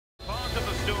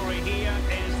story here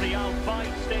is the Al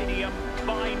Bayt Stadium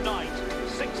by night.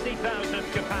 60,000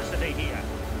 capacity here.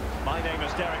 My name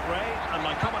is Derek Ray, and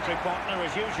my commentary partner,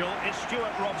 as usual, is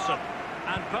Stuart Robson.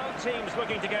 And both teams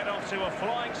looking to get off to a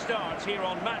flying start here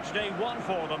on match day 1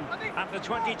 for them at the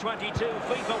 2022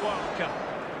 FIFA World Cup.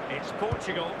 It's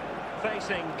Portugal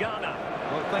facing Ghana.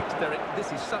 Well, thanks, Derek.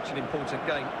 This is such an important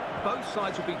game. Both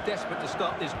sides will be desperate to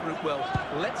start this group well.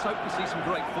 Let's hope we see some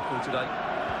great football today.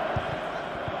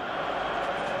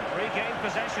 Regained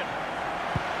possession.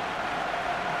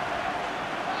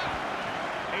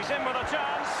 He's in with a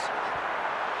chance.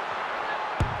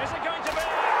 Is it going to be?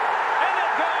 In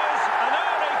it goes! An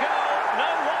early goal. No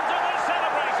wonder they're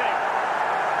celebrating.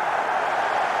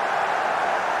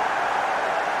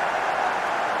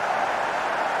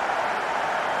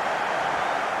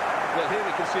 Well, here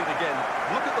we can see it again.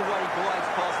 Look at the way he glides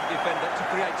past the defender to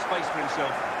create space for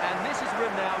himself. And this is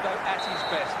Ronaldo at his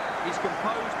best. He's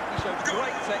composed, he shows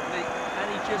great technique, and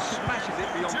he just smashes it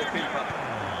beyond the keeper.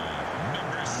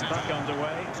 Back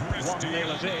underway. 1-0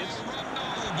 it is.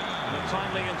 And a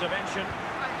timely intervention.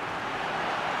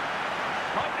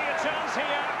 Might be a chance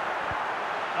here.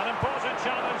 An important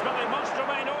challenge, but they must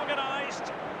remain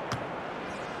organised.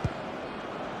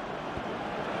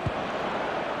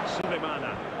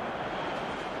 Sulemana.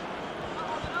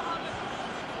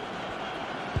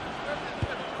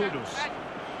 Kudus.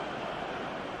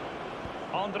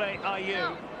 Andre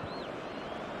Ayew.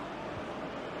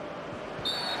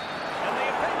 In the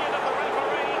opinion of the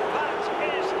referee, that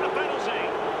is a penalty.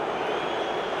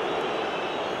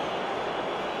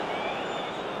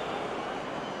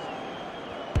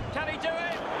 Can he do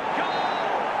it? Goal!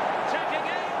 Taking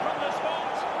aim from the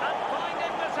spot and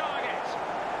finding the target.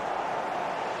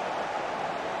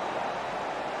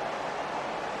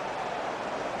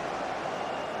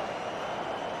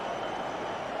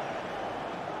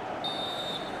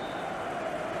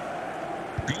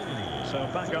 So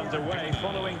back underway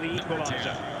following the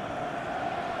equaliser.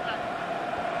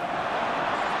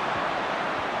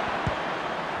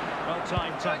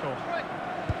 Well-timed tackle.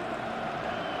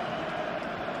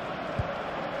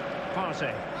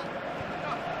 Partey.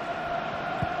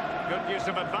 Good use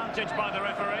of advantage by the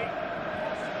referee.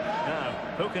 Now,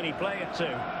 who can he play it to?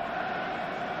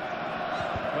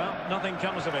 Well, nothing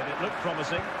comes of it. It looked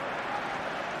promising.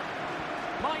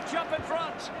 Might jump in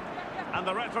front. And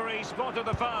the referee spotted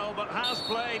the foul, but has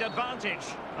played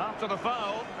advantage. After the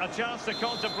foul, a chance to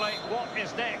contemplate what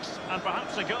is next, and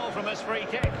perhaps a goal from this free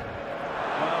kick.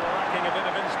 Well, lacking a bit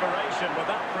of inspiration with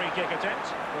that free kick attempt.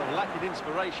 Well, lacking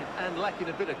inspiration and lacking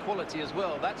a bit of quality as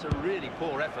well. That's a really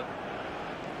poor effort.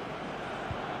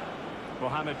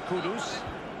 Mohamed Kudus.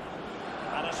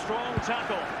 And a strong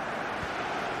tackle.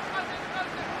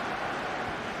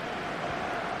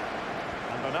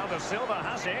 And Bernardo Silva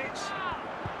has it.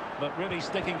 But really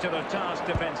sticking to the task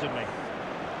defensively.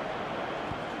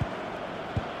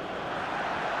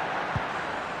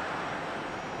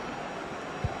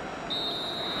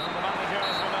 And the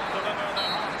managers will now deliver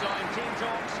their half-time team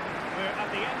talks. We're at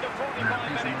the end of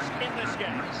 45 minutes in this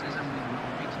game.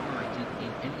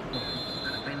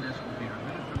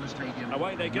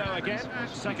 Away they go again.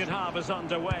 Second half is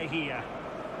underway here.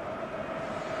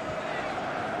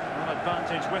 An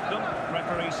advantage with them.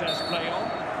 Referee says play on.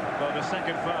 Well, the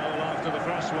second foul after the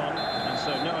first one, and so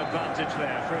no advantage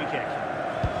there. Free kick.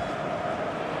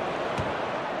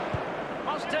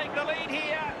 Must take the lead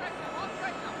here.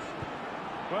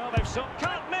 Well, they've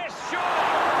can't miss, sure.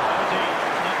 Indeed,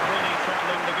 not really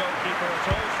troubling the goalkeeper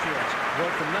at all, Stuart. Well,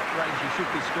 from that range he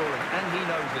should be scoring, and he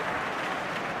knows it.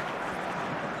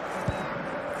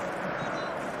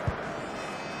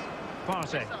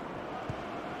 Partey.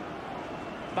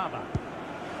 Baba.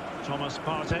 Thomas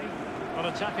Partey. On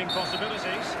attacking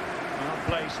possibilities. Well,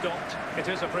 play stopped. It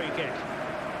is a free kick.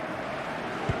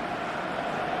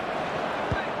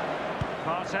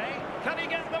 Partey. Can he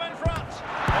get them in front?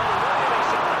 Oh, really?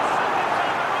 So the second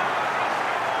time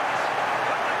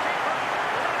but the keeper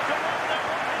left to wonder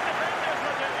what his defenders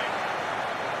were doing.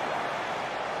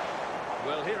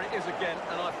 Well, here it is again,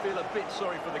 and I feel a bit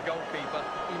sorry for the goalkeeper.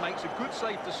 He makes a good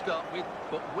save to start with,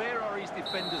 but where are his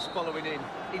defenders following in?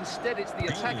 Instead, it's the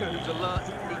attacker who's alert.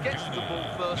 He gets to the ball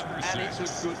first, and it's a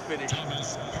good finish.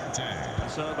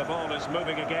 So the ball is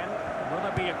moving again. Will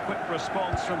there be a quick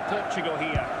response from Portugal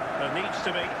here? There needs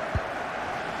to be.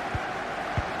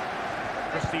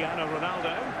 Cristiano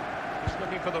Ronaldo is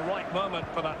looking for the right moment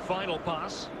for that final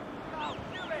pass.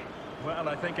 Well,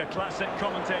 I think a classic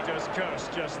commentator's curse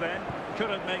just then.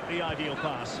 Couldn't make the ideal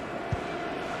pass.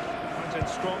 Went in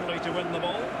strongly to win the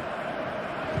ball.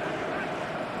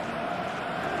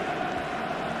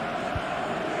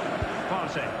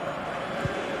 Partey.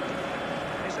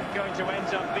 going to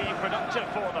end up being productive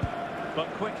for them. But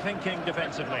quick thinking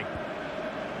defensively.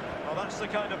 Well, that's the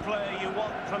kind of play you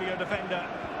want from your defender.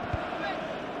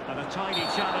 And a tiny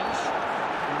challenge.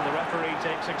 And the referee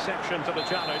takes exception to the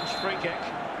challenge. Free kick.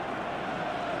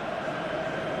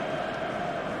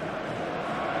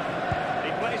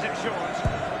 He plays it short.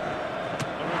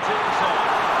 A routine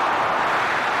save.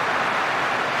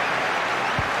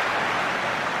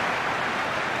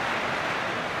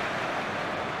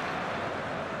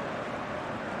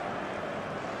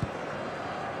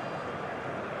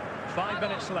 5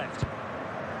 minutes left.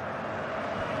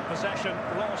 Possession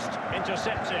lost,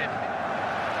 intercepted.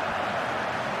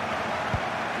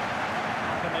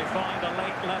 Can they find a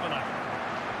late leveller?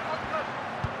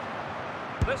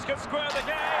 This could square the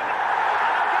game.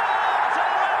 And a goal to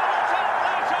level it up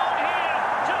late on here.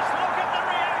 Just look at the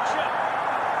reaction.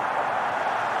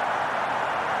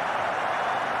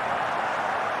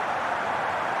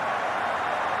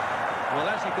 Well,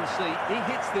 as you can see, he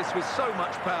hits this with so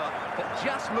much power, but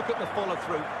just look at the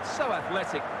follow-through. So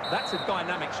athletic. That's a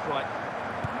dynamic strike.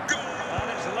 And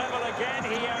it's level again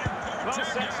here. Both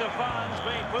sets of fans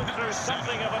being put through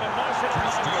something of an emotional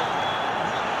angle.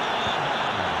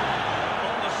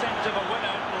 On the scent of a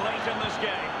winner late in this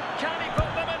game. Can he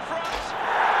put them in front?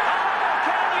 Oh,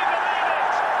 can you believe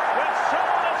it? With so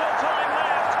little time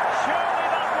left, surely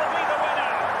that will be the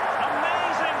winner.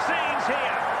 Amazing scenes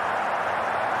here.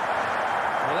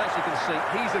 Well, as you can see,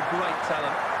 he's a great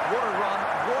talent. What a run,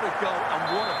 what a goal, and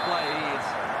what a player he is.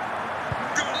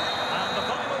 And the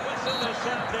final whistle is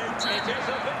sounded. It is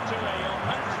a victory on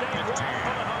match day 1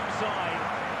 for the home side.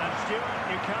 And Stuart,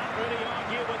 you can't really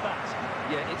argue with that.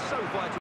 Yeah, it's so vital.